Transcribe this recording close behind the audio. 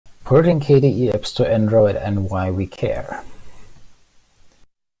Porting KDE apps to Android and why we care.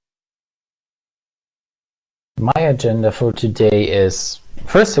 My agenda for today is,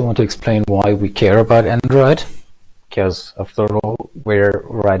 first I want to explain why we care about Android, because after all we're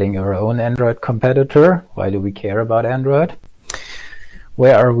writing our own Android competitor. Why do we care about Android?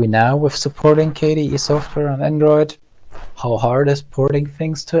 Where are we now with supporting KDE software on Android? How hard is porting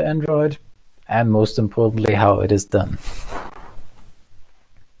things to Android? And most importantly, how it is done.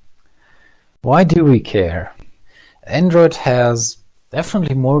 Why do we care? Android has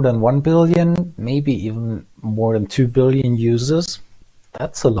definitely more than 1 billion, maybe even more than 2 billion users.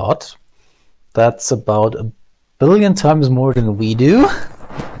 That's a lot. That's about 1 billion times more than we do.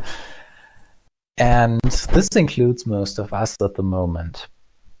 And this includes most of us at the moment.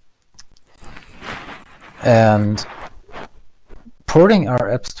 And porting our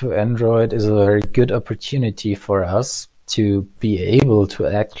apps to Android is a very good opportunity for us to be able to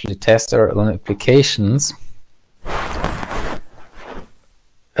actually test our own applications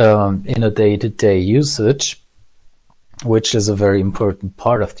in a day-to-day usage, which is a very important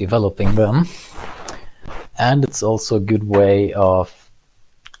part of developing them. And it's also a good way of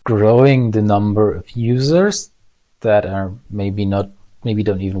growing the number of users that are maybe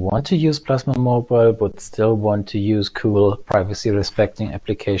don't even want to use Plasma Mobile, but still want to use cool privacy-respecting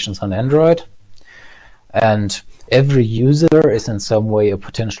applications on Android. And every user is in some way a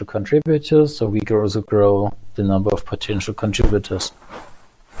potential contributor, so we can also grow the number of potential contributors.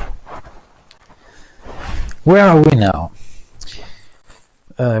 Where are we now?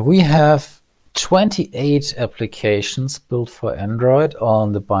 We have 28 applications built for Android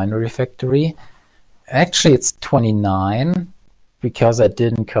on the binary factory. Actually, it's 29 because I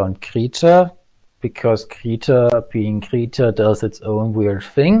didn't count Krita, because Krita, being Krita, does its own weird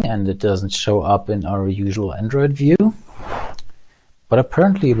thing and it doesn't show up in our usual Android view. But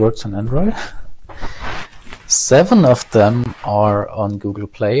apparently it works on Android. 7 of them are on Google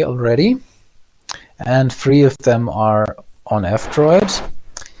Play already, and 3 of them are on F-Droid.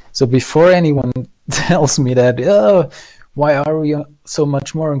 So before anyone tells me that, oh, why are we so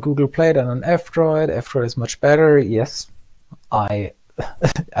much more on Google Play than on F-Droid? F-Droid is much better. Yes, I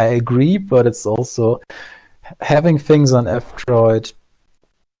agree, but it's also having things on F-Droid,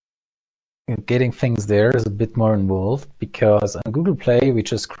 getting things there is a bit more involved, because on Google Play we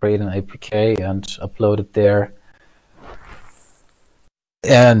just create an APK and upload it there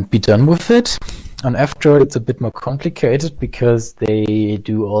and be done with it. On F-Droid it's a bit more complicated because they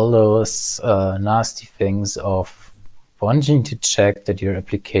do all those nasty things of wanting to check that your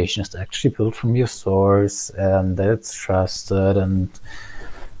application is actually built from your source and that it's trusted and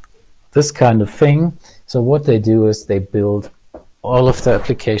this kind of thing. So what they do is they build all of the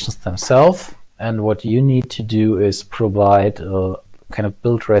applications themselves, and what you need to do is provide a kind of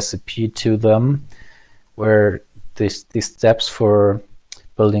build recipe to them where these steps for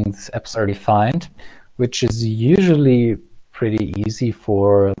building these apps are defined, which is usually pretty easy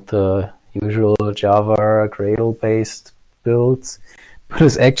for the usual Java Gradle-based builds, but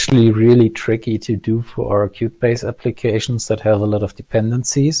it's actually really tricky to do for our Qt-based applications that have a lot of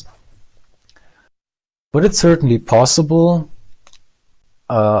dependencies. But it's certainly possible.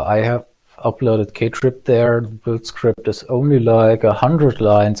 I have uploaded Ktrip there. The build script is only like 100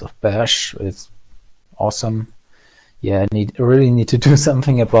 lines of bash. It's awesome. Yeah, I really need to do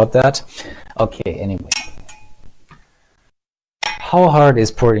something about that. Okay, anyway. How hard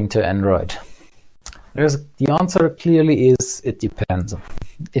is porting to Android? The answer clearly is it depends.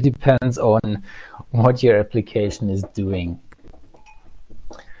 It depends on what your application is doing.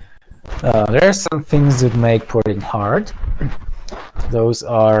 There are some things that make porting hard. Those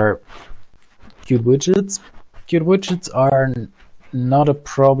are Qt widgets. Qt widgets are not a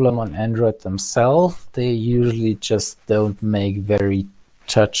problem on Android themselves. They usually just don't make very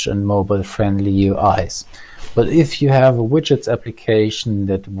touch and mobile friendly UIs. But if you have a widgets application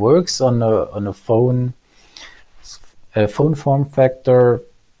that works on a phone form factor,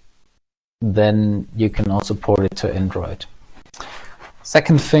 then you can also port it to Android.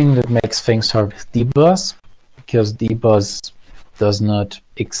 Second thing that makes things hard is dbus, because dbus does not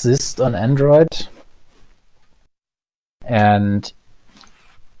exist on Android, and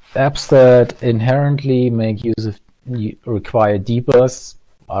apps that inherently make use of require dbus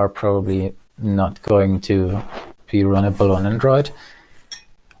are probably not going to be runnable on Android.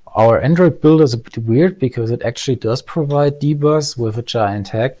 Our Android builder is a bit weird because it actually does provide dbus with a giant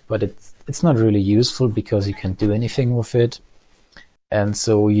tag, but it's not really useful because you can't do anything with it. And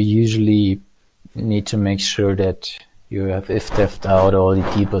so you usually need to make sure that you have if-def'd out all the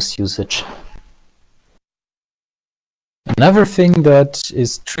dbus usage. Another thing that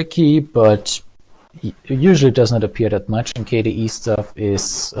is tricky, but usually does not appear that much in KDE stuff,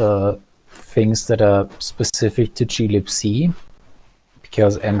 is things that are specific to glibc,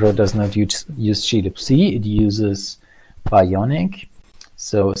 because Android does not use glibc, it uses Bionic.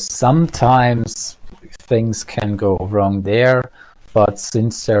 So sometimes things can go wrong there, but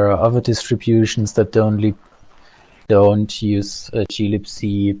since there are other distributions that don't use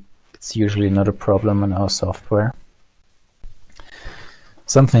glibc, it's usually not a problem in our software.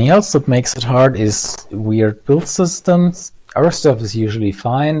 Something else that makes it hard is weird build systems. Our stuff is usually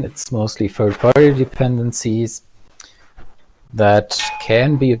fine. It's mostly third-party dependencies that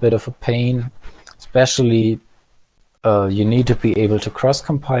can be a bit of a pain, especially you need to be able to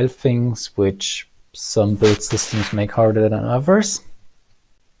cross-compile things, which some build systems make harder than others.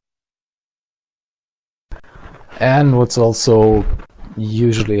 And what's also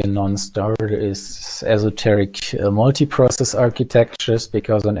usually a non-starter is esoteric multi-process architectures,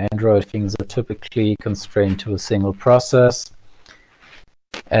 because on Android things are typically constrained to a single process,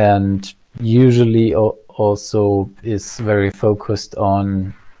 and usually also is very focused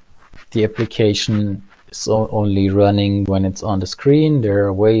on the application is only running when it's on the screen. There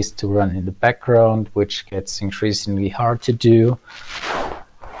are ways to run in the background, which gets increasingly hard to do.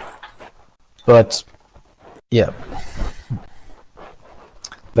 But yeah.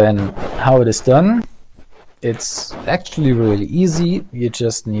 Then how it is done, it's actually really easy. You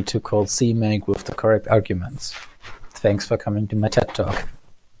just need to call CMake with the correct arguments. Thanks for coming to my TED Talk.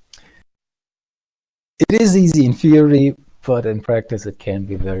 It is easy in theory, but in practice it can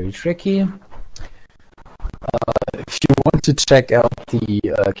be very tricky. If you want to check out the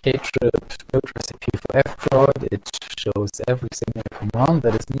Ktrip build recipe for F-Droid, it shows every single command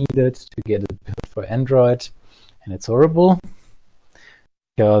that is needed to get it built for Android, and it's horrible.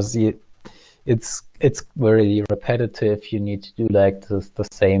 Because it's very repetitive. You need to do like the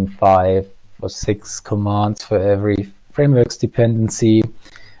same 5 or 6 commands for every framework's dependency,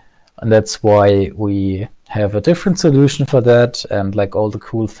 and that's why we have a different solution for that. And like all the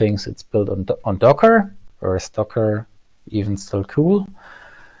cool things, it's built on Docker, or is Docker even still cool?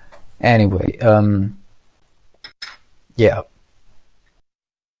 Anyway, yeah.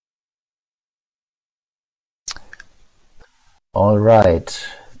 All right,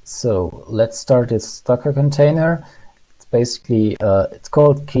 so let's start this Docker container. It's basically, it's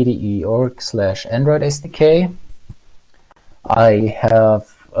called KDE org/Android SDK. I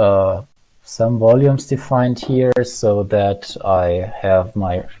have some volumes defined here so that I have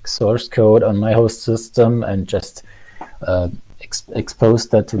my source code on my host system and just expose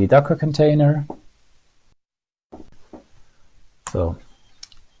that to the Docker container. So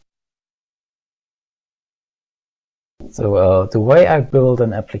the way I build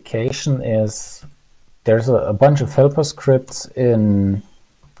an application is there's a bunch of helper scripts in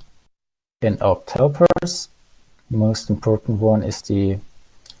opt helpers. The most important one is the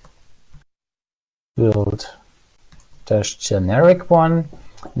build-generic one.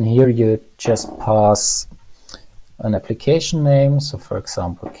 And here you just pass an application name, so for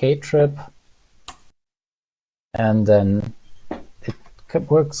example Ktrip, and then it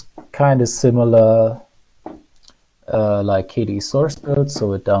works kind of similar like KDE source build,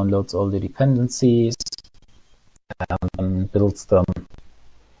 so it downloads all the dependencies and builds them.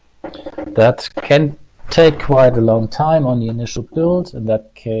 That can take quite a long time on the initial build. In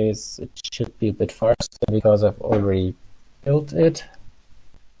that case, it should be a bit faster because I've already built it.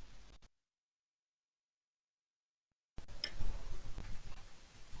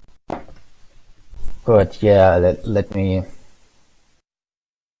 But yeah, let me.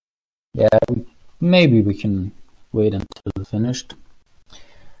 Yeah, maybe we can wait until it's finished.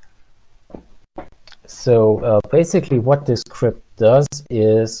 So basically what this script does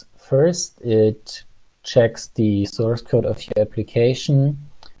is first it checks the source code of your application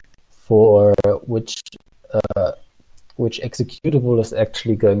for which executable is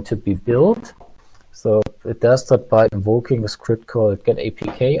actually going to be built. So it does that by invoking a script called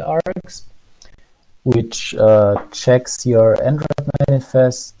getAPKArgs, which checks your Android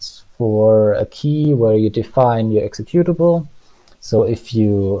manifest for a key where you define your executable. So if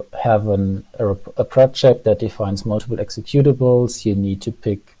you have a project that defines multiple executables, you need to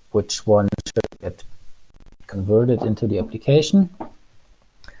pick which one should get converted into the application.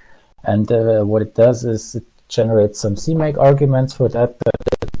 And what it does is it generates some CMake arguments for that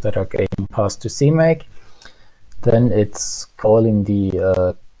are getting passed to CMake. Then it's calling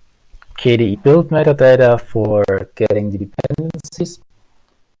the KDE build metadata for getting the dependencies.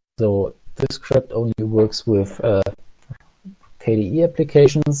 So this script only works with KDE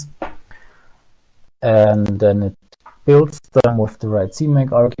applications, and then it builds them with the right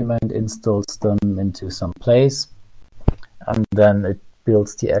CMake argument, installs them into some place, and then it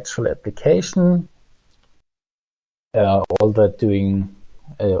builds the actual application. All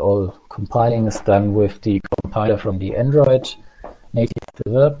compiling is done with the compiler from the Android native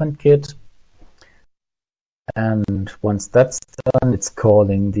development kit. And once that's done, it's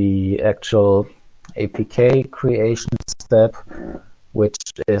calling the actual APK creation step, which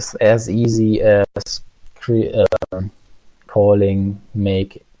is as easy as calling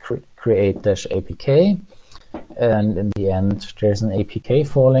make create-apk. And in the end, there's an APK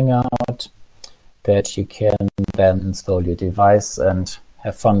falling out that you can then install your device and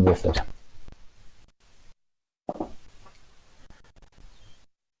have fun with it.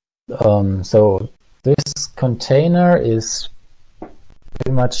 So this container is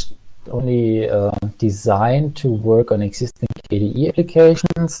pretty much only designed to work on existing KDE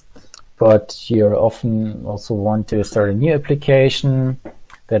applications, but you often also want to start a new application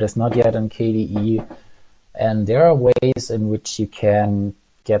that is not yet on KDE, and there are ways in which you can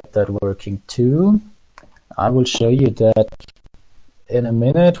get that working too. I will show you that in a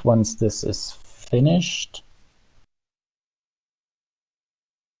minute once this is finished.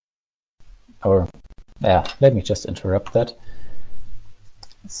 Or yeah, let me just interrupt that.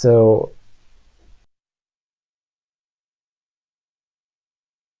 So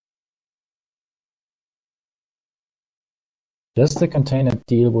does the container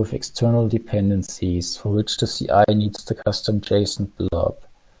deal with external dependencies for which the CI needs the custom JSON blob?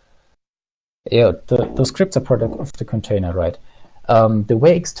 Yeah, the scripts are part of the container, right? The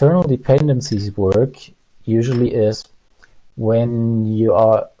way external dependencies work usually is when they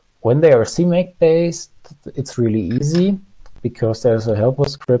are CMake based, it's really easy because there's a helper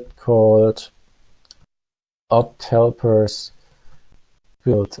script called opt helpers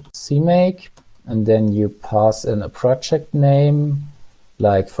build CMake, and then you pass in a project name,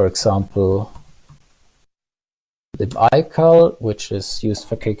 like for example libical, which is used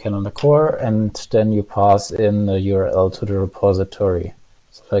for KCalendar Core, and then you pass in the URL to the repository.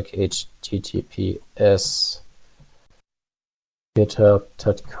 It's like https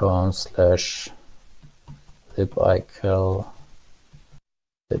github.com/libical,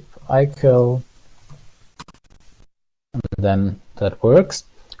 and then that works.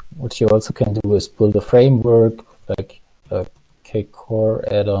 What you also can do is build a framework like kcore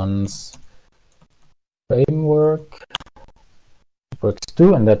add-ons framework. It works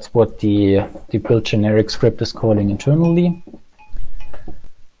too, and that's what the build generic script is calling internally.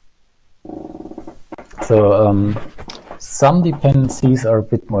 So some dependencies are a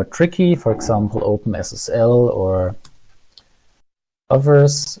bit more tricky, for example OpenSSL or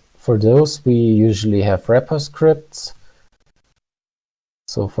others. For those we usually have wrapper scripts.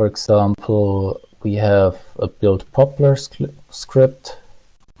 So for example, we have a build poplar script.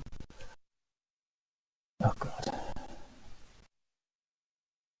 Oh god.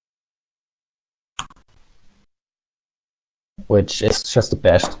 Which is just a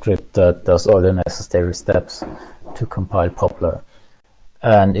bash script that does all the necessary steps to compile poplar.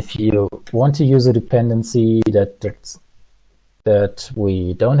 And if you want to use a dependency that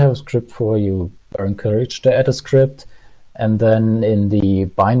we don't have a script for, you are encouraged to add a script. And then in the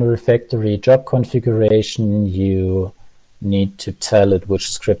binary factory job configuration, you need to tell it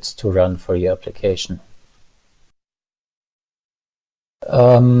which scripts to run for your application.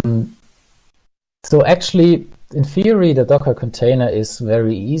 So actually, in theory, the Docker container is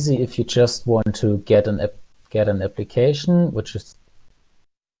very easy if you just want to get an application, which is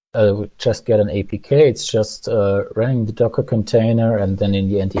just get an APK. It's just running the Docker container, and then in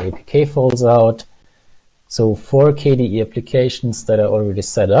the end the APK falls out. So for KDE applications that are already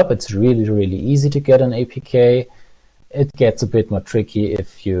set up, it's really, really easy to get an APK. It gets a bit more tricky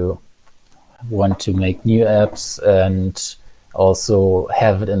if you want to make new apps and also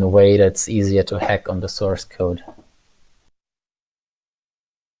have it in a way that's easier to hack on the source code.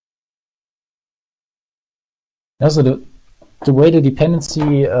 Also, the way the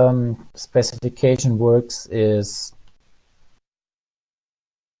dependency specification works is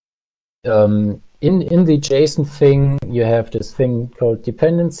in the JSON thing, you have this thing called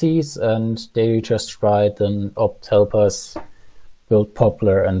dependencies, and they just write an opt helpers build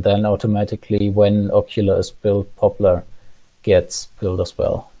poplar, and then automatically when Ocular is built, poplar gets built as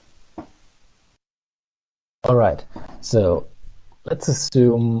well. All right, so let's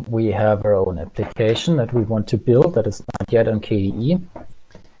assume we have our own application that we want to build that is not yet on KDE.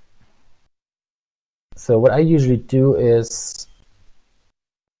 So what I usually do is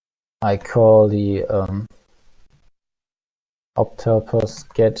I call the opt helpers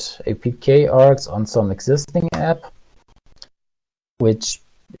get APK args on some existing app, which,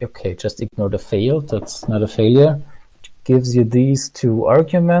 okay, just ignore the failed, that's not a failure. It gives you these two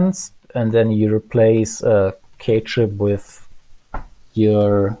arguments, and then you replace ktrip with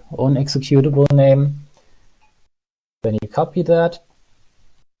your own executable name. Then you copy that,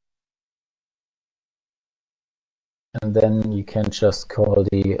 and then you can just call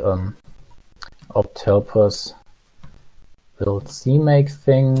the opt helpers build CMake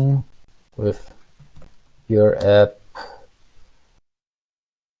thing with your app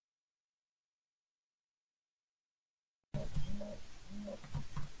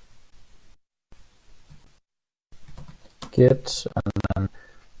git, and then you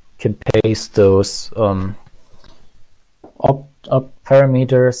can paste those opt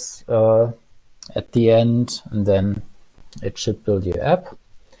parameters at the end, and then it should build your app.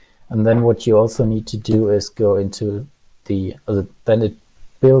 And then what you also need to do is go into the then it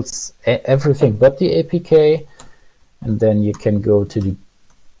builds everything but the APK, and then you can go to the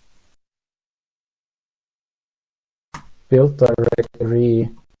build directory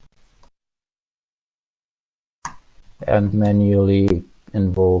and manually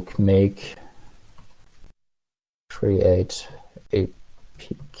invoke make create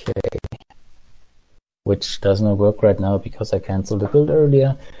APK, which does not work right now because I canceled the build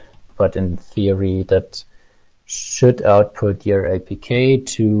earlier, but in theory that should output your APK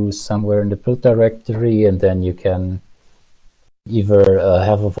to somewhere in the build directory, and then you can either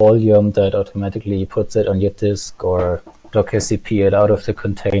have a volume that automatically puts it on your disk, or Docker CP it out of the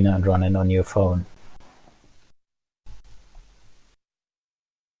container and run it on your phone.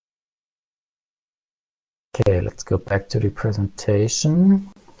 Okay, let's go back to the presentation.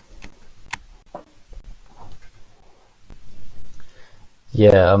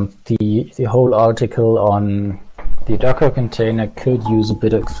 Yeah, the whole article on the Docker container could use a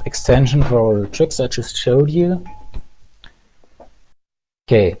bit of extension for all the tricks I just showed you.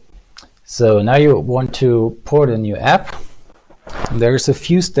 Okay, so now you want to port a new app. There's a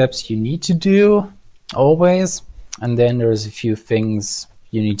few steps you need to do always, and then there's a few things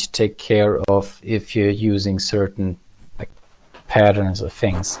you need to take care of if you're using certain patterns or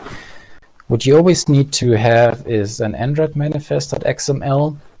things. What you always need to have is an Android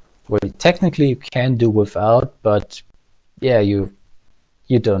manifest.xml, where technically you can do without, but yeah, you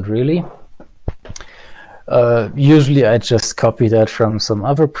don't really. Usually I just copy that from some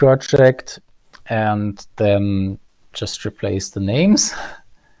other project and then just replace the names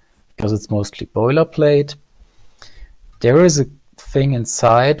because it's mostly boilerplate. There is a thing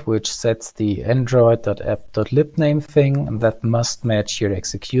inside which sets the android.app.lib name thing, and that must match your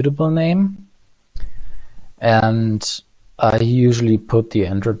executable name. And I usually put the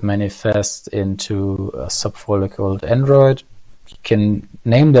Android manifest into a subfolder called Android. You can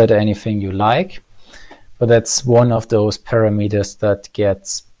name that anything you like, but that's one of those parameters that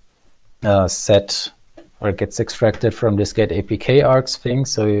gets set or gets extracted from this get APK args thing.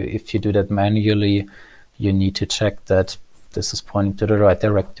 So if you do that manually, you need to check that this is pointing to the right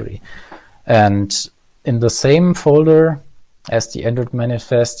directory. And in the same folder as the Android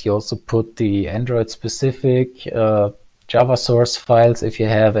manifest, you also put the Android specific Java source files, if you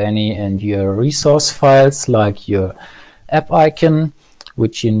have any, and your resource files like your app icon,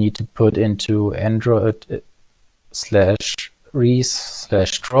 which you need to put into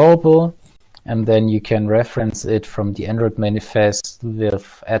Android/res/drawable, and then you can reference it from the Android manifest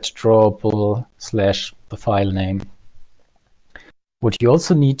with @drawable/ the file name. What you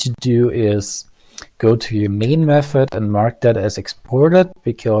also need to do is go to your main method and mark that as exported,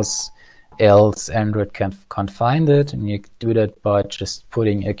 because else Android can't find it, and you do that by just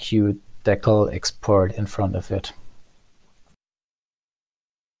putting a qdecal export in front of it.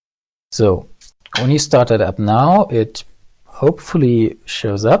 So when you start that up now, it hopefully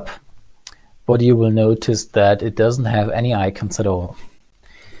shows up, but you will notice that it doesn't have any icons at all,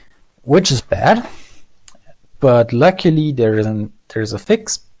 which is bad. But luckily there's a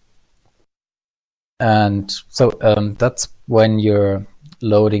fix, and so that's when you're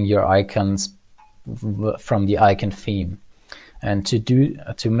loading your icons from the icon theme. And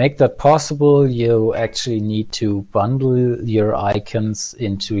to make that possible, you actually need to bundle your icons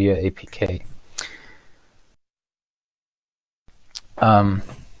into your APK.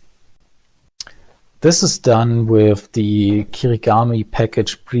 This is done with the Kirigami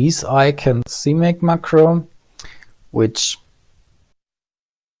package breeze icon CMake macro, which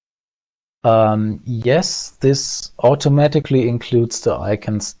yes, this automatically includes the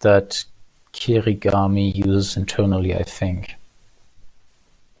icons that Kirigami uses internally, I think.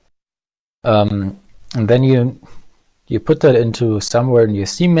 And then you put that into somewhere in your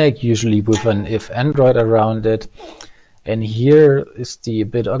CMake, usually with an if Android around it, And here is the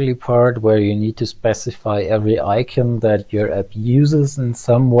bit ugly part where you need to specify every icon that your app uses in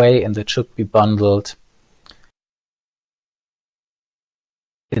some way, and that should be bundled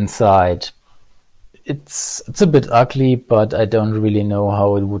inside. It's a bit ugly, but I don't really know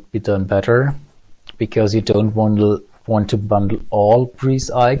how it would be done better, because you don't want to bundle all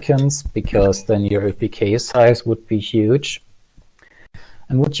Breeze icons, because then your APK size would be huge.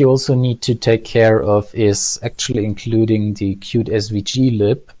 And what you also need to take care of is actually including the Qt SVG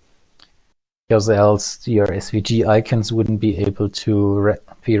lib, because else your SVG icons wouldn't be able to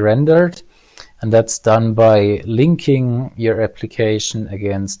be rendered. And that's done by linking your application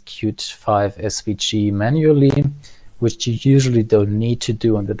against Qt 5 SVG manually, which you usually don't need to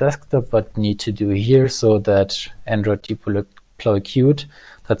do on the desktop, but need to do here, so that Android Deploy Qt,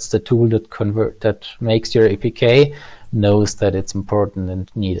 that's the tool that makes your APK, knows that it's important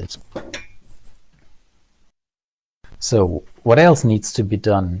and needed. So what else needs to be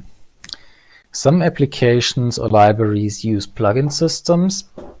done? Some applications or libraries use plugin systems,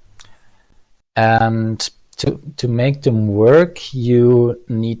 and to make them work, you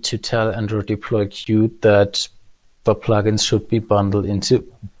need to tell Android Deploy Qt that the plugins should be bundled into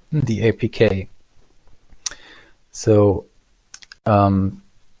the APK. So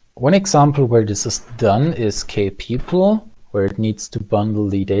one example where this is done is KPeople, where it needs to bundle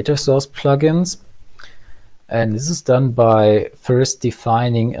the data source plugins. And this is done by first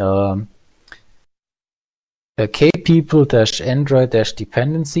defining a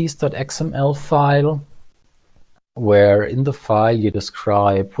kpeople-android-dependencies.xml file, where in the file you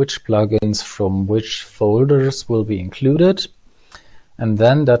describe which plugins from which folders will be included. And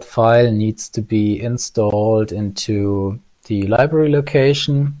then that file needs to be installed into the library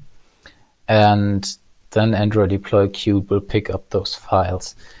location, and then Android Deploy Qt will pick up those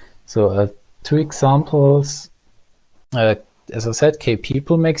files. So two examples. As I said,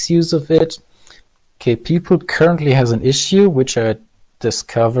 KPeople makes use of it. KPeople currently has an issue which I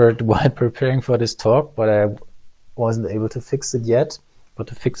discovered while preparing for this talk, but I wasn't able to fix it yet. But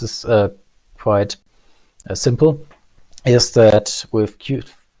the fix is quite simple. Is that with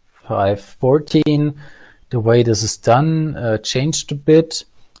Qt 5.14, the way this is done changed a bit,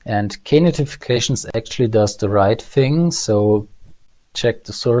 and K-notifications actually does the right thing. So check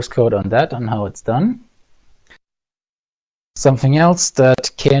the source code on that, on how it's done. Something else that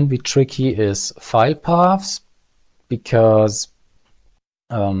can be tricky is file paths, because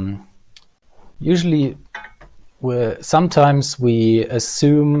usually sometimes we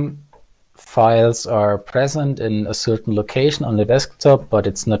assume files are present in a certain location on the desktop, but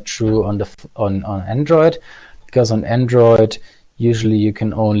it's not true on Android, because on Android usually you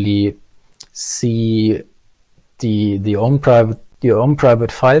can only see your own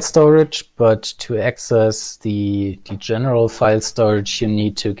private file storage, but to access the general file storage you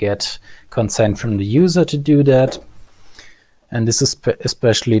need to get consent from the user to do that. And this is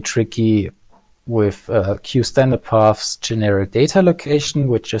especially tricky with QStandardPath's generic data location,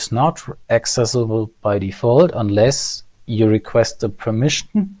 which is not accessible by default unless you request a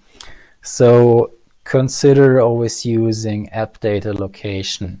permission. So consider always using app data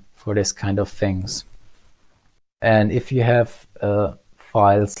location for this kind of things. And if you have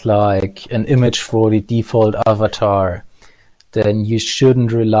files like an image for the default avatar, then you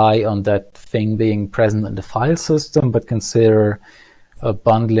shouldn't rely on that thing being present in the file system, but consider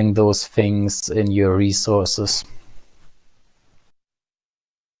bundling those things in your resources.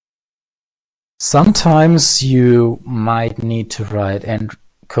 Sometimes you might need to write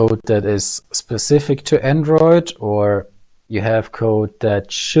code that is specific to Android, or you have code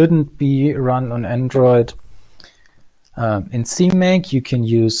that shouldn't be run on Android. In CMake, you can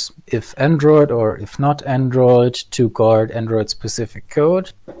use if Android or if not Android to guard Android specific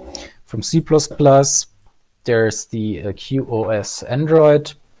code. From C++, there's the QoS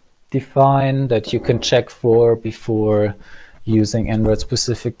Android define that you can check for before using Android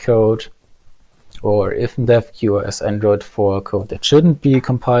specific code, or ifndev QoS Android for code that shouldn't be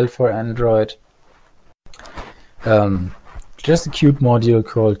compiled for Android. There's a Qt module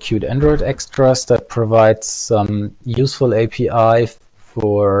called Qt Android Extras that provides some useful API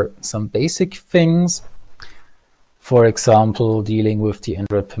for some basic things. For example, dealing with the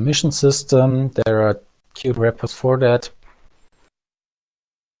Android permission system. There are Qt repos for that.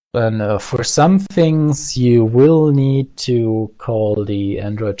 And for some things, you will need to call the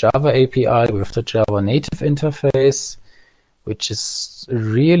Android Java API with the Java native interface, which is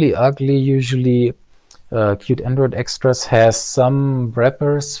really ugly usually. Qt Android Extras has some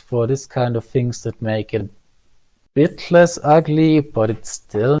wrappers for this kind of things that make it a bit less ugly, but it's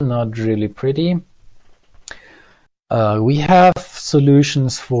still not really pretty. We have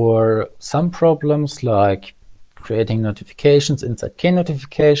solutions for some problems like creating notifications inside K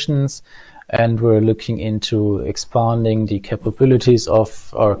notifications, and we're looking into expanding the capabilities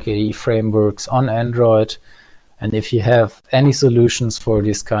of our KDE frameworks on Android. And if you have any solutions for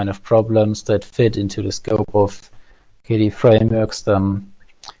these kind of problems that fit into the scope of KDE frameworks, then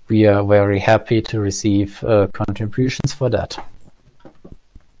we are very happy to receive contributions for that.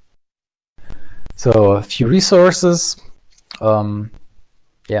 So a few resources.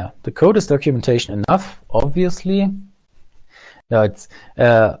 Yeah, the code is documentation enough, obviously. No, it's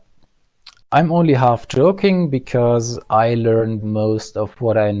I'm only half joking because I learned most of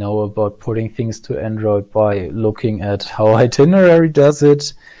what I know about putting things to Android by looking at how Itinerary does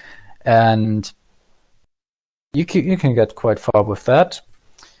it, and you can get quite far with that.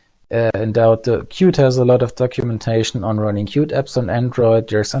 And out Qt has a lot of documentation on running Qt apps on Android.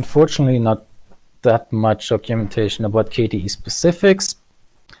 There's unfortunately not that much documentation about KDE specifics.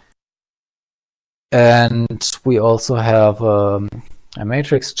 And we also have a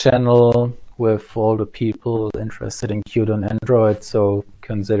Matrix channel with all the people interested in Qt on Android, so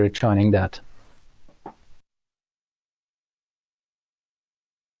consider joining that.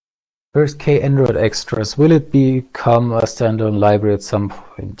 First, K Android extras. Will it become a standalone library at some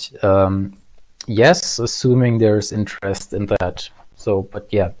point? Yes, assuming there's interest in that. So, but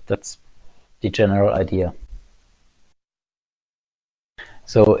yeah, that's the general idea.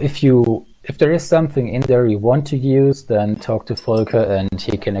 So if there is something in there you want to use, then talk to Volker and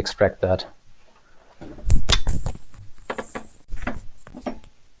he can extract that.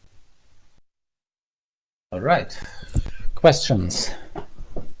 All right, questions?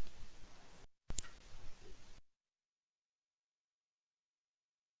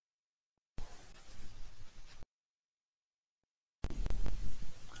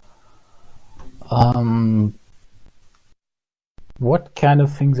 What kind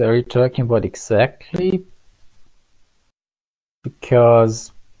of things are you talking about exactly?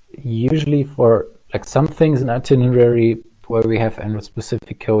 Because usually for like some things in Itinerary where we have Android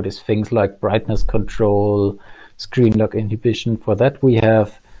specific code is things like brightness control, screen lock inhibition. For that we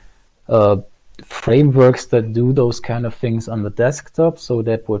have frameworks that do those kind of things on the desktop, so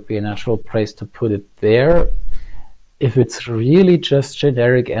that would be a natural place to put it there. If it's really just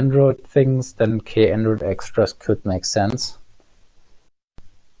generic Android things, then K Android extras could make sense.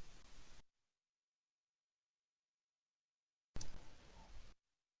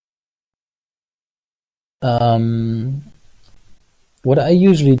 What I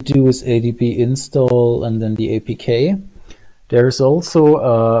usually do is adb install and then the APK. There's also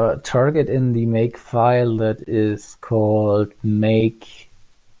a target in the make file that is called make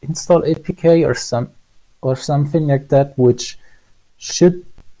install APK or something like that, which should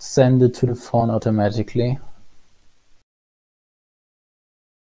send it to the phone automatically.